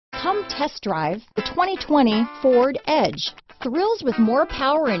Come test drive the 2020 Ford Edge. Thrills with more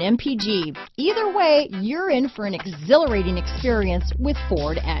power and MPG. Either way, you're in for an exhilarating experience with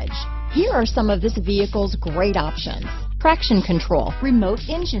Ford Edge. Here are some of this vehicle's great options: traction control, remote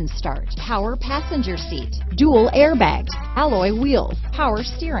engine start, power passenger seat, dual airbags, alloy wheels, power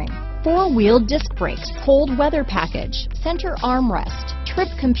steering, four-wheel disc brakes, cold weather package, center armrest, trip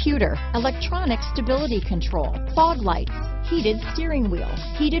computer, electronic stability control, fog lights, heated steering wheel,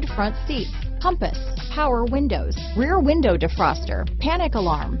 heated front seats, compass, power windows, rear window defroster, panic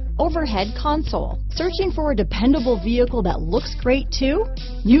alarm, overhead console. Searching for a dependable vehicle that looks great too?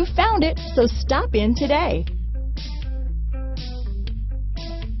 You found it, so stop in today.